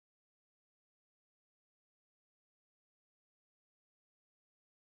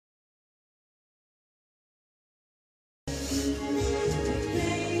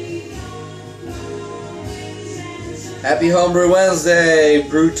Happy Homebrew Wednesday,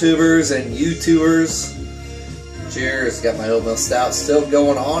 brew tubers and YouTubers. Cheers. Got my oatmeal stout still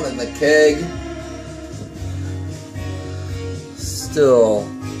going on in the keg. Still,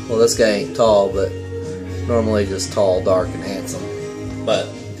 well, this guy ain't tall, but normally just tall, dark, and handsome. But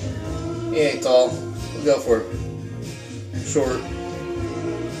he ain't tall. We'll go for it. Short,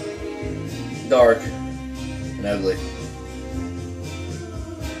 dark, and ugly.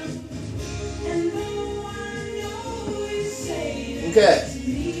 Okay,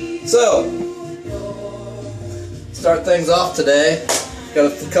 so start things off today.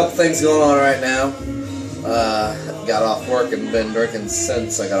 Got a couple things going on right now. Got off work and been drinking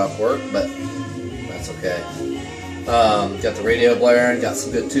since I got off work, but that's okay. Got the radio blaring, got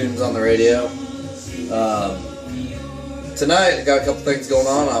some good tunes on the radio. Tonight I got a couple things going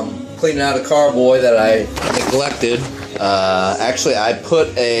on. I'm cleaning out a carboy that I neglected. Actually, I put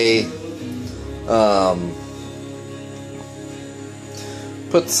a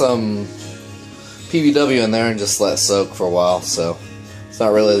put some PBW in there and just let it soak for a while, so it's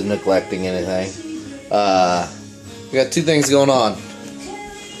not really neglecting anything. We got two things going on.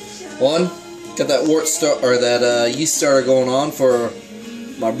 One, got that yeast starter going on for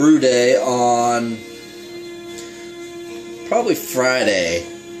my brew day on probably Friday.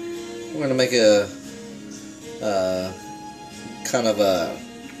 We're gonna make a kind of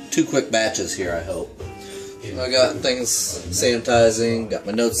two quick batches here, I hope. I got things sanitizing, got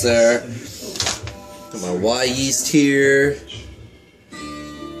my notes there, got my Y yeast here.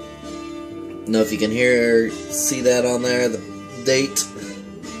 Know if you can see that on there, the date.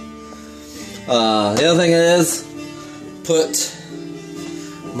 The other thing is, put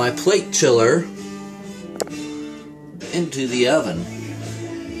my plate chiller into the oven.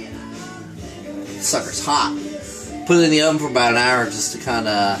 Sucker's hot. Put it in the oven for about an hour just to kind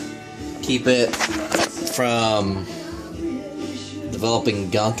of keep it from developing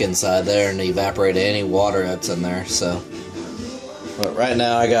gunk inside there and evaporate any water that's in there. So, but right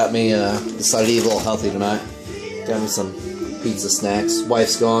now I got me decided to eat a little healthy tonight. Got me some pizza snacks.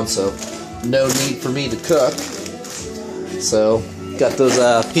 Wife's gone, so no need for me to cook. So got those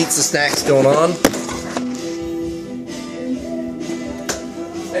pizza snacks going on.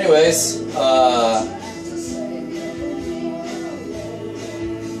 Anyways,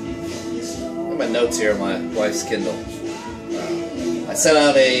 my notes here on my wife's Kindle. I sent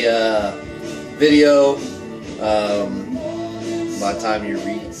out a video. By the time you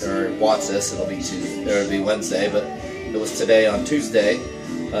read or watch this, it'll be Wednesday, but it was today on Tuesday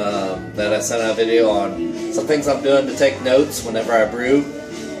that I sent out a video on some things I'm doing to take notes whenever I brew.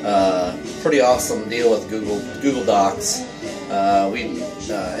 Pretty awesome deal with Google Docs. We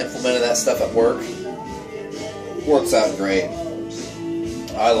implemented that stuff at work. Works out great.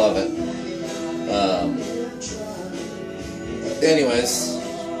 I love it. Anyways,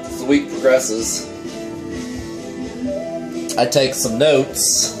 as the week progresses, I take some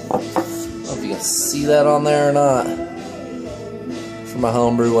notes. I don't know if you can see that on there or not. For my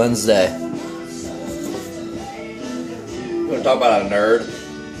Homebrew Wednesday. I'm going to talk about a nerd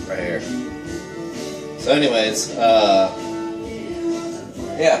right here. So anyways,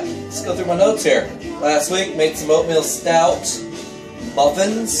 yeah, let's go through my notes here. Last week, made some oatmeal stout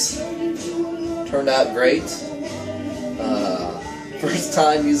muffins. Turned out great. First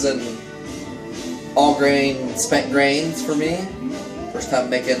time using all grain spent grains for me. First time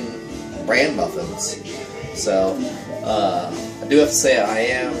making bran muffins. So I do have to say I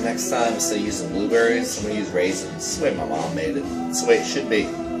am next time instead of using blueberries, I'm gonna use raisins. It's the way my mom made it. It's the way it should be.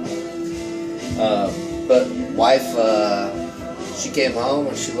 But wife, she came home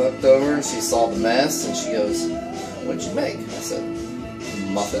and she looked over and she saw the mess and she goes, "What'd you make?" I said,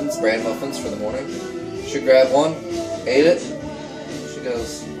 "Muffins, bran muffins for the morning." She grabbed one, ate it. She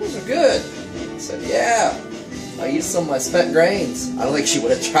goes, "Those are good." I said, "Yeah, I used some of my spent grains." I don't think she would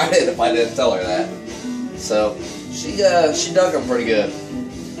have tried it if I didn't tell her that. So she dug them pretty good.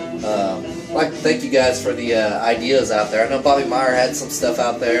 I'd like to thank you guys for the ideas out there. I know Bobby Meyer had some stuff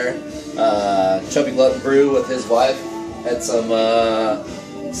out there. Chubby Glutton Brew with his wife had some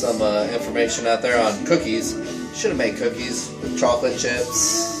information out there on cookies. Should have made cookies with chocolate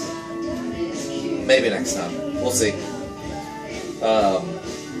chips. Maybe next time. We'll see.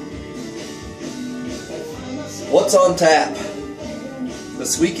 What's on tap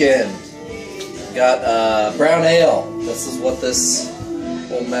this weekend? Got brown ale. This is what this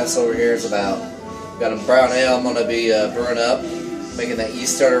whole mess over here is about. Got a brown ale I'm going to be brewing up. Making that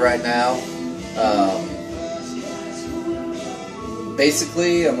yeast starter right now.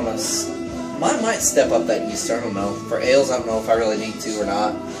 Basically, I'm going to might step up that yeast starter. I don't know. For ales, I don't know if I really need to or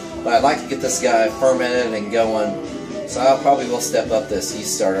not. But I'd like to get this guy fermented and going So I probably will step up this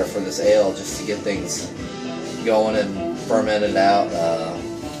yeast starter for this ale just to get things going and fermented out.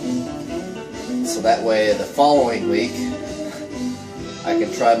 So that way the following week I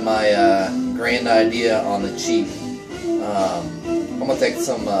can try my grand idea on the cheap. I'm going to take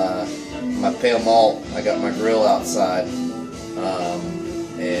some my pale malt. I got my grill outside, and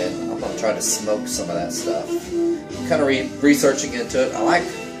I'm going to try to smoke some of that stuff. I'm kind of researching into it. I like,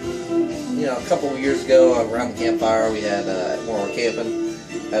 you know, a couple of years ago around the campfire we had, when we were camping,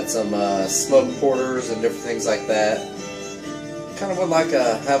 had some smoked porters and different things like that. Kind of would like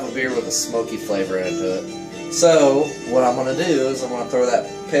to have a beer with a smoky flavor into it. So what I'm going to do is I'm going to throw that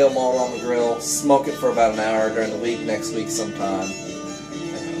pale malt on the grill, smoke it for about an hour during the week, next week sometime.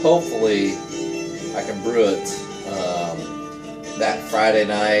 And hopefully I can brew it that Friday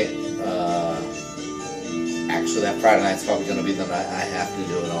night. Actually, that Friday night's probably going to be the night I have to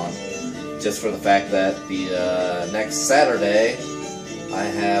do it on. Just for the fact that the next Saturday I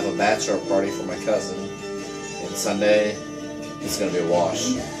have a bachelor party for my cousin, and Sunday it's going to be a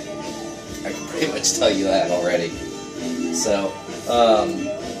wash. I can pretty much tell you that already. So,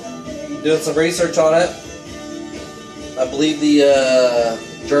 doing some research on it. I believe the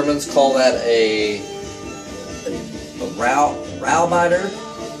Germans call that a Raubeiter.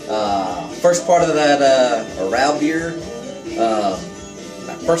 First part of that, a Rau beer.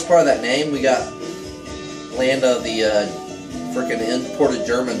 That first part of that name, we got land of the freaking imported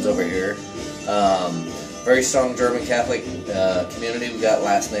Germans over here. Very strong German Catholic community. We got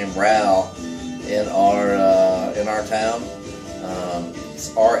last name Rau in our town.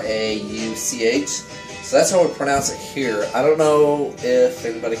 It's R-A-U-C-H. So that's how we pronounce it here. I don't know if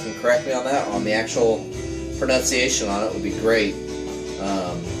anybody can correct me on that. On the actual pronunciation on it would be great.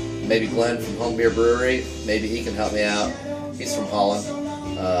 Maybe Glenn from Homebrew Brewery. Maybe he can help me out. He's from Holland.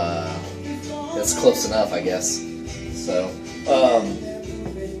 That's close enough, I guess. So.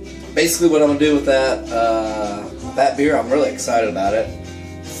 Basically what I'm going to do with that beer, I'm really excited about it.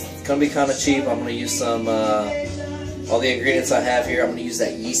 It's going to be kind of cheap. I'm going to use some, all the ingredients I have here. I'm going to use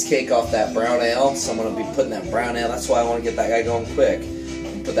that yeast cake off that brown ale. So I'm going to be putting that brown ale. That's why I want to get that guy going quick.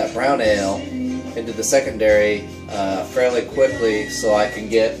 And put that brown ale into the secondary fairly quickly so I can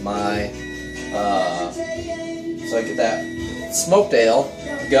get my, that smoked ale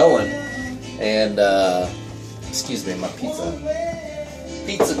going. And, excuse me, my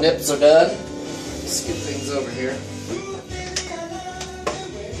pizza nips are done. Skip things over here.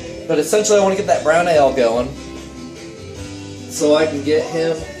 But essentially I want to get that brown ale going so I can get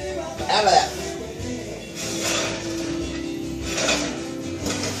him out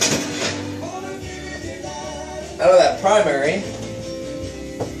of that primary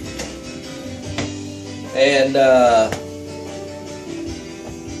and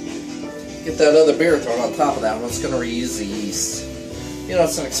get that other beer thrown on top of that one. It's going to reuse the yeast. You know,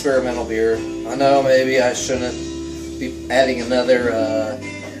 it's an experimental beer. I know maybe I shouldn't be adding another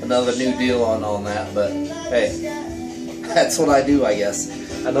new deal on that, but hey, that's what I do, I guess.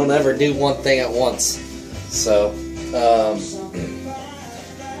 I don't ever do one thing at once. So,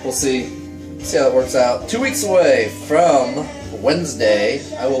 we'll see how it works out. 2 weeks away from Wednesday,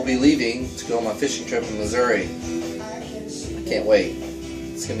 I will be leaving to go on my fishing trip in Missouri. I can't wait.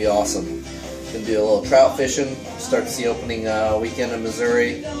 It's going to be awesome. Gonna do a little trout fishing. Start to see opening weekend in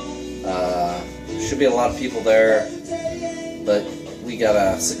Missouri. Should be a lot of people there, but we got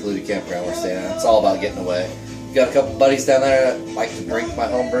a secluded campground we're staying at. It's all about getting away. Got a couple buddies down there that like to drink my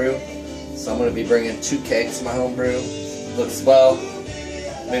homebrew, so I'm gonna be bringing 2 kegs of my homebrew. Looks well,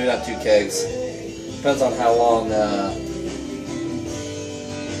 maybe not 2 kegs. Depends on how long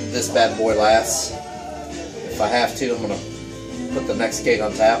this bad boy lasts. If I have to, I'm gonna put the next keg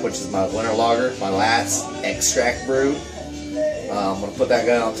on tap, which is my winter lager, my last extract brew. I'm going to put that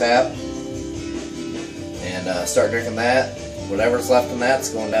guy on tap and start drinking that. Whatever's left in that's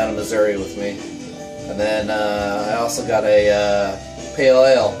going down to Missouri with me. And then I also got a pale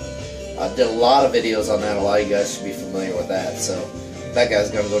ale. I did a lot of videos on that. A lot of you guys should be familiar with that. So that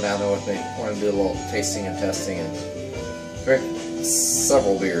guy's going to go down there with me. We're going to do a little tasting and testing and drink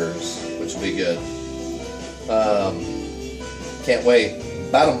several beers, which will be good. Can't wait.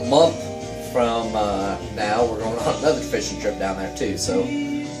 About a month from now, we're going on another fishing trip down there too. So,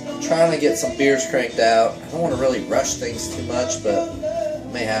 I'm trying to get some beers cranked out. I don't want to really rush things too much, but I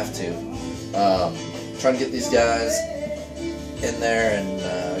may have to. Trying to get these guys in there and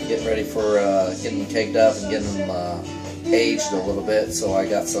getting ready for getting them caked up and getting them aged a little bit. So I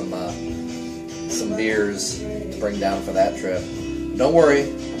got some beers to bring down for that trip. Don't worry,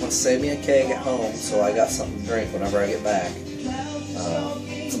 I'm going to save me a keg at home so I got something to drink whenever I get back.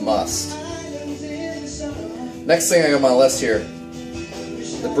 It's a must. Next thing I got on my list here,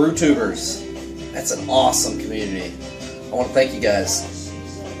 the Brew Tubers. That's an awesome community. I want to thank you guys.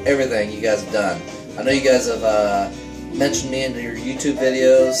 Everything you guys have done. I know you guys have mentioned me into your YouTube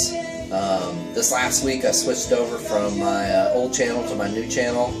videos. This last week I switched over from my old channel to my new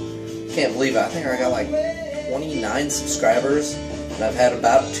channel. Can't believe it. I think I got like 29 subscribers, and I've had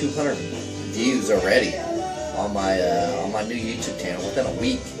about 200 views already on my new YouTube channel within a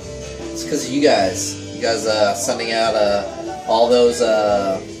week. It's because of you guys. You guys sending out all those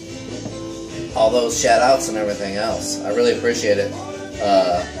shout outs and everything else. I really appreciate it.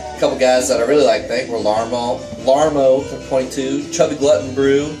 A couple guys that I really like to thank were Larmo 22, Chubby Glutton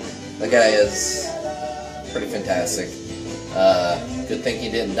Brew. That guy is pretty fantastic. Good thing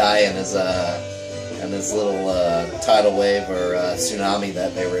he didn't die in his little tidal wave or tsunami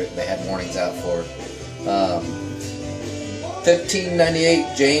that they had warnings out for.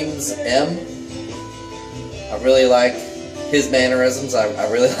 1598 James M. I really like his mannerisms. I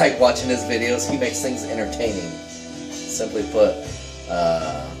really like watching his videos. He makes things entertaining. Simply put,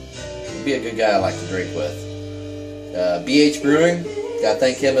 be a good guy I like to drink with. BH Brewing, gotta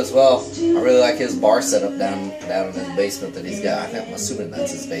thank him as well. I really like his bar setup down in his basement that he's got. I'm assuming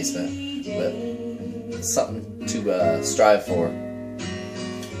that's his basement, but it's something to strive for.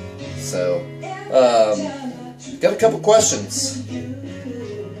 So, got a couple questions.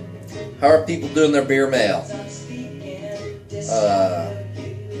 How are people doing their beer mail?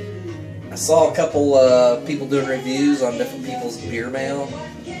 I saw a couple people doing reviews on different people's beer mail.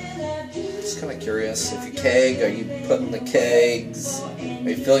 Just kind of curious. If you keg, are you putting the kegs? Are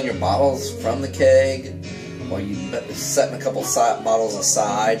you filling your bottles from the keg? Or are you setting a couple bottles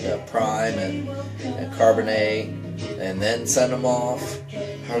aside to prime and carbonate and then send them off?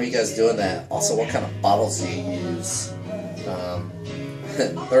 How are you guys doing that? Also, what kind of bottles do you use?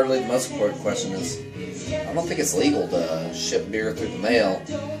 Thirdly, the most important question is, I don't think it's legal to ship beer through the mail.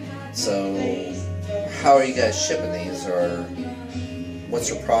 So, how are you guys shipping these, or what's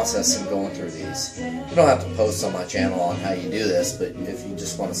your process in going through these? You don't have to post on my channel on how you do this, but if you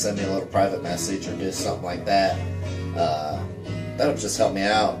just want to send me a little private message or do something like that, that'll just help me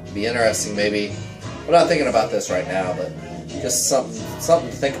out. Be interesting, maybe. I'm not thinking about this right now, but just something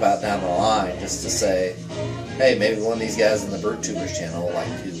to think about down the line, just to say, hey, maybe one of these guys in the Brew Tubers channel would like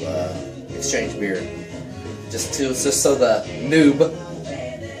to exchange beer. Just so the noob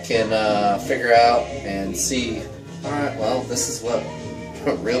can figure out and see, alright, well, this is what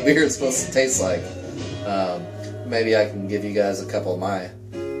real beer is supposed to taste like. Maybe I can give you guys a couple of my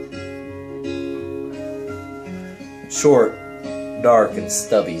short, dark, and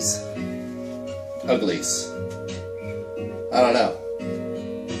stubbies. Uglies. I don't know.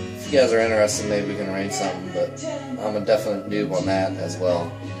 If you guys are interested, maybe we can arrange something, but I'm a definite noob on that as well.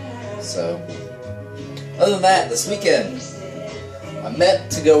 So, other than that, this weekend, I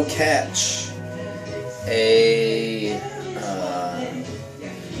meant to go catch a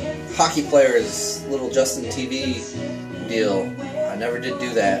hockey player's little Justin TV deal. I never did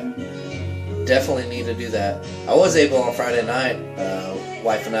do that. Definitely need to do that. I was able on Friday night.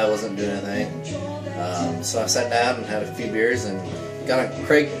 Wife and I wasn't doing anything. So I sat down and had a few beers and got a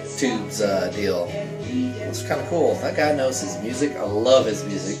Craig Tubes deal. It was kind of cool. That guy knows his music. I love his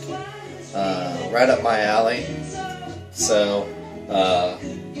music. Right up my alley. So,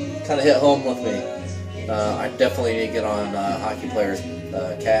 kind of hit home with me. I definitely need to get on Hockey Players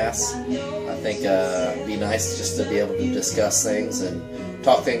Cast. I think it'd be nice just to be able to discuss things and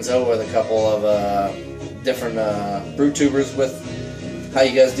talk things over with a couple of different brew tubers with how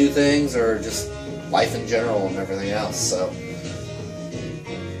you guys do things, or just life in general and everything else. So,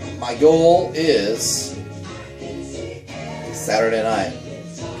 my goal is Saturday night.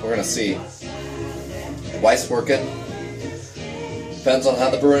 We're gonna see. The wife's working. Depends on how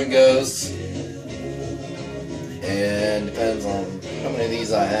the brewing goes, and depends on how many of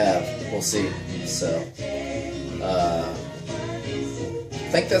these I have. We'll see. So, I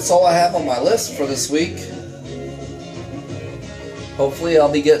think that's all I have on my list for this week. Hopefully I'll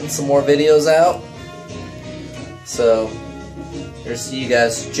be getting some more videos out. So, here's to you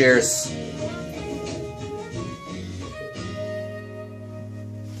guys. Cheers.